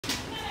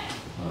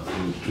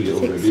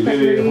3-year-old rabbit.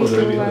 Wait, hold the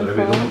rabbit, hold the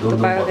rabbit.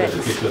 Don't bother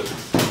the cake first.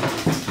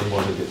 Don't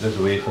bother the cake. Just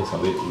wait first,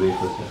 wait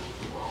first. Yeah.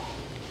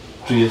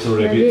 3 years old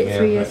rabbit, male.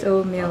 3 years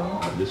old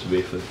male. Just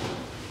wait first.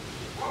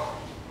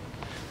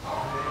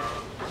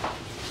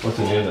 What's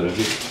the name of the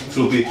rabbit?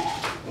 Floppy.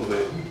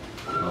 Okay.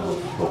 Oh,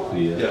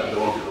 Floppy. Yeah, the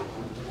one below.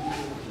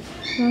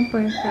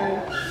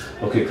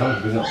 1.5. Okay,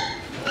 come, bring up.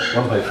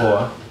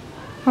 1.4,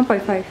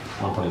 1.5.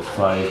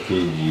 1.5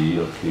 kg,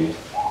 okay.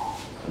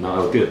 Now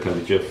I'll take the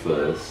temperature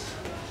first.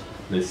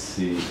 Let's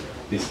see.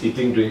 Is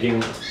eating,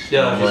 drinking?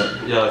 Yeah,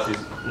 she's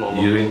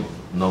normal. Urine,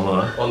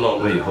 normal? Oh, no.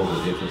 Where you hold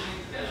the head first?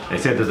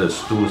 Except that the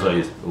stools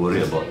is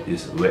worried about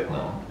is wet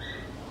now.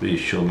 Please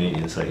show me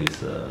inside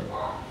his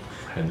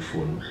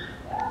handphone.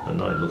 And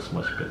now it looks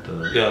much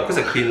better. Yeah, because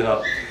I cleaned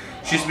up.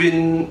 She's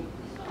been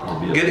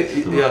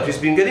she's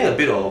been getting a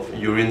bit of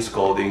urine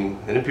scalding,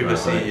 and then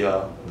previously,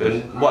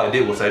 then what I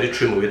did was I just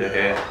trimmed away the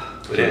hair.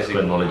 So it's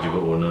quite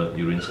knowledgeable owner,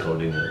 urine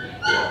scalding.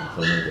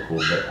 Sometimes the whole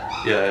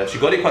back. Yeah, she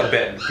got it quite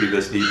bad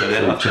previously, but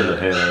then so after the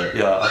hair.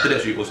 Yeah, after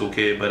that she was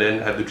okay, but then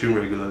I have to trim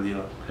regularly.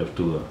 Have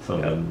to,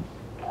 sometimes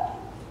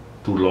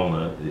too long,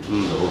 the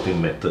whole thing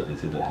matted,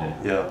 is it the hair?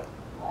 Yeah.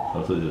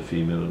 Also the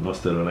female, not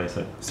sterilized,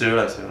 right?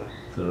 Sterilized.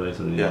 Sterilized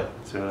already? Yeah,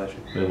 sterilized.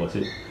 When was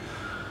it?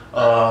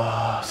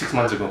 6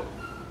 months ago.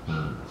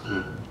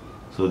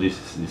 So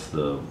this is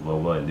the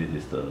vulva and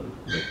this is the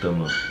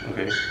rectum.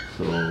 Okay.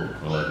 So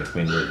I'll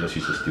explain that because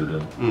she's a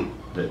student.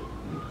 That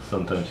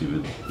sometimes you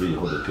will really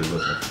hold the tail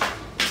first.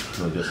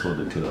 No, just hold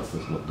the tail up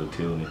first, not the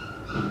tail only.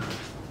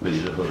 But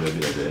you just hold the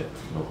rabbit like that.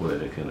 No, hold like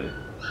that, can right?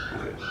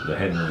 Okay. The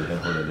hand hold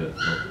like that.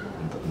 No.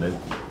 And then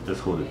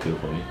just hold the tail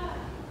for me.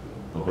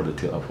 No, hold the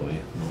tail up for me.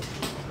 No.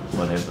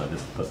 One hand, I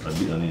just a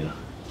bit only.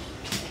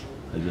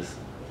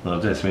 I'll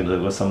just explain to her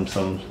because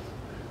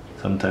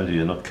sometimes if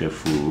you're not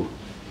careful,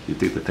 you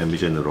take the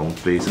temperature in the wrong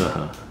place.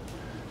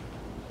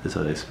 That's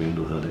what I explained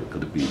to her. That got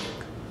to be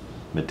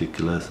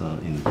meticulous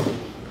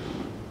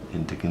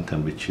in taking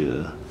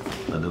temperature.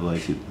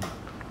 Otherwise,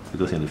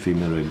 because in the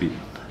female rabbit,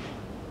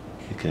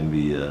 it can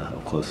be,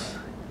 of course,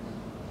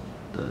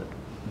 the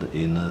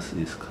anus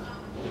is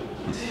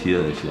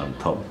here actually on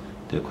top.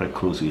 They're quite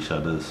close to each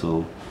other.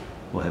 So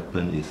what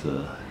happens is,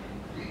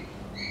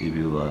 if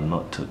you are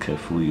not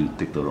careful, you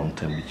take the wrong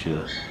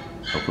temperature.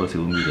 Of course, it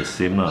won't be the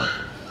same now.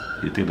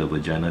 You take the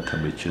vagina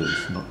temperature,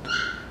 it's not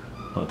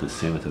the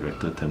same as the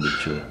rectal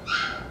temperature,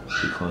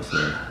 because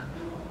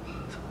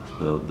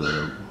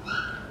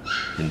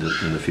in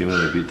the female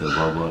rabbit, the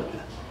vulva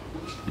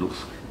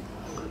looks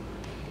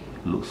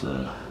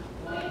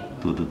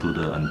to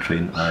the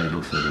untrained eye,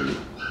 looks like the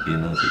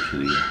anus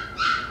actually,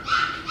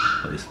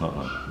 but it's not.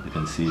 You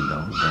can see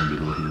down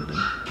below here.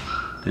 Then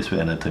this is where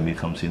anatomy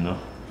comes in now.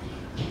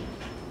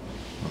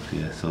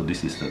 Okay, so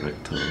this is the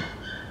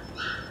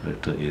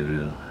rectal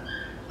area.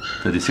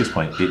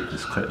 36.8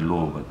 is quite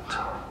low, but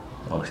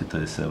obviously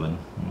 37.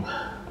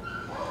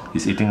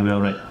 He's eating well,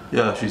 right?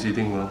 Yeah, she's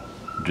eating well.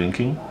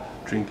 Drinking?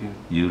 Drinking.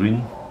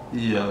 Urine?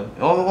 Yeah,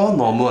 all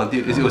normal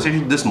until it was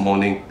actually this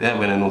morning. Then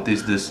when I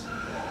noticed this,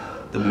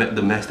 the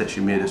mess that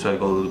she made, so I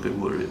got a little bit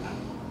worried.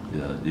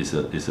 Yeah, it's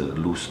a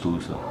loose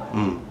stool, so.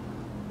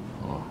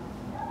 Oh,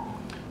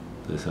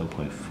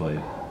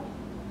 37.5.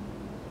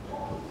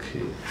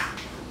 Okay.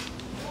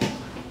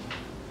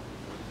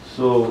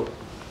 So,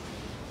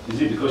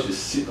 is it because you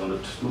sit on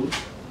the stool?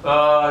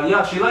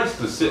 Yeah, she likes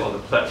to sit on the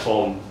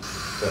platform.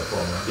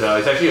 Yeah,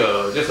 it's actually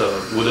just a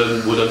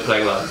wooden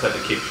plank inside the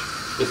cage.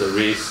 Just a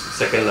raised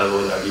second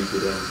level that I give to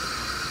them.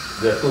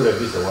 There are 2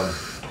 rabbits or 1?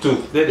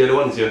 2. The other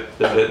one is here.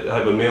 I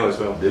have a male as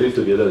well. They live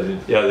together, is it?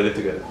 Yeah, they live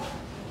together.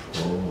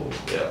 Oh.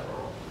 Yeah.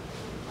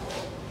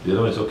 The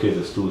other one is okay,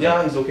 the stool?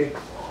 Yeah, he's okay.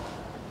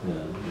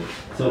 Yeah.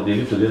 So they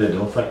live together, they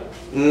don't fight?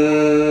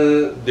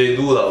 They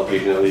do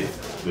occasionally.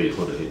 Wait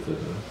for the head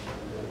first.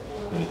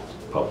 Let me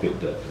palpate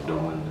the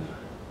abdomen.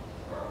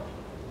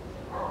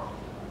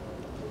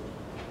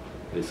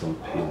 There's some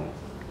pain.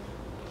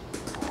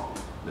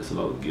 There's a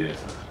lot of gas.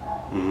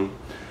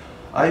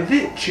 I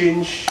did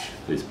change.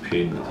 There's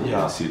pain. You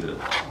can see the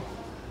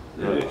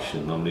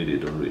reaction. Normally they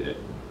don't react.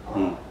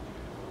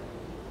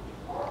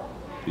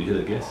 Do you hear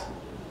the gas?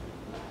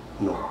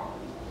 No.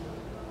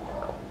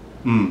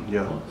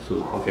 Yeah. Oh,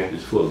 so okay.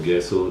 It's full of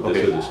gas, so that's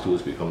why the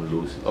stools become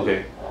loose.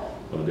 Okay.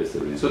 Oh, that's the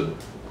reason.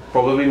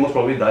 So most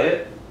probably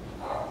diet.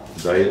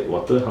 Diet,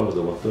 water. How was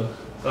the water?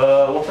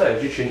 Water I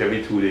actually change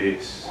every 2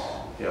 days.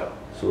 Yeah.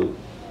 So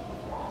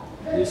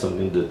is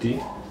something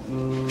dirty?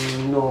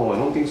 No, I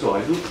don't think so.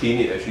 I do clean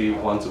it actually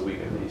once a week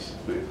at least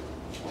with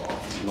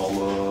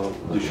normal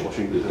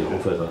dishwashing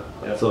detergent.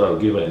 Yeah. So I'll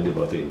give an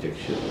antibiotic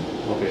injection.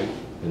 Okay.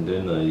 And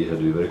then you have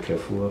to be very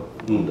careful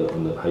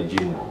on the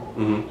hygiene.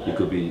 It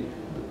could be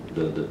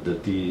the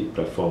dirty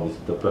platform. Is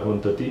the platform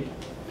dirty?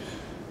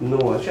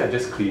 No, actually I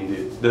just cleaned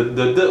it.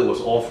 The dirt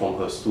was all from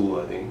her stool,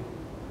 I think.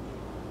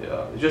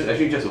 Yeah, it's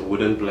just a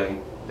wooden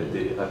plank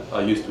that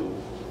I used to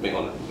make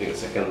a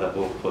second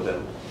level for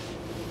them.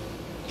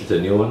 It's a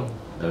new one?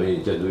 I mean,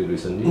 you just do it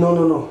recently?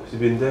 No. It's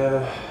been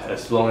there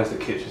as long as the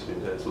cage has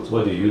been there. So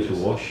what do you use to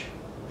wash?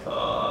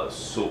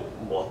 Soap,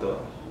 water.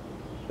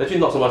 Actually,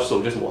 not so much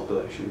soap, just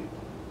water actually.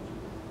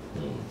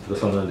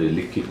 Because sometimes they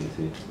leak it, you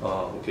see.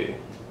 Ah, okay.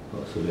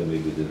 So that may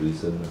be the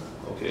reason.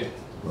 Okay.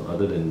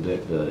 Other than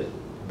that,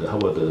 how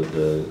about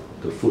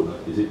the food?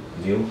 Is it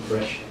new,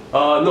 fresh?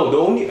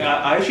 No,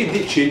 I actually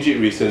did change it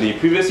recently.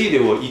 Previously, they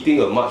were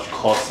eating a much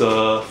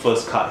coarser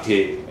first cut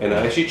hay, and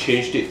I actually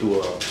changed it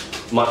to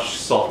a much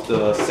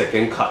softer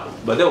second cut.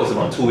 But that was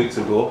about 2 weeks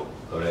ago.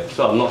 Correct.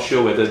 So I'm not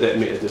sure whether that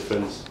made a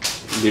difference.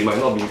 They might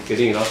not be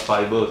getting enough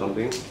fiber or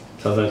something.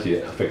 Sometimes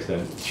it affects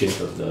them,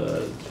 change of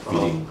the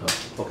feeding.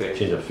 Okay.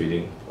 Change of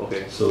feeding.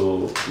 Okay.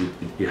 So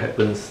it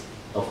happens,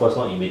 of course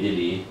not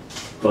immediately.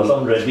 For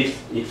some rabbits,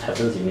 it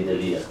happens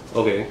immediately.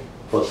 Okay.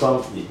 For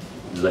some,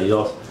 like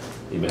yours,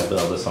 it may happen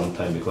after some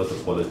time because the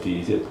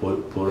quality, is it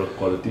poorer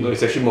quality? No,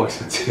 it's actually more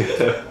expensive.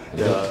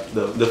 Yeah.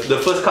 The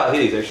first cut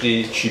hay is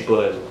actually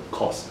cheaper and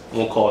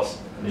more cost.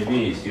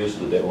 Maybe it's used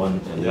to that one,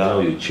 and Yeah. now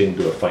you change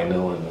to a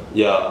final one.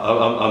 Yeah,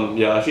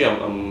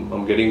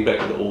 I'm getting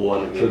back the old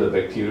one again. So the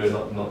bacteria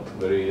not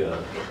very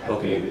happy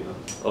Okay. with it.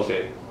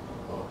 Okay.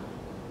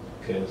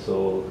 Okay,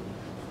 so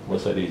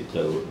most likely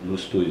the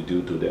loose stool is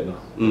due to that.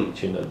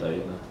 Change the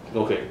diet.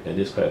 Okay. And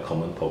this is quite a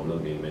common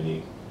problem in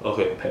many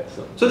Okay. pets.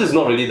 So this is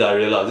not really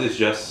diarrhea lah. This is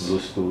just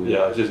Loose stool.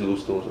 Yeah, it's just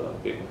loose stools.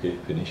 Okay. Okay,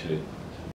 finish it.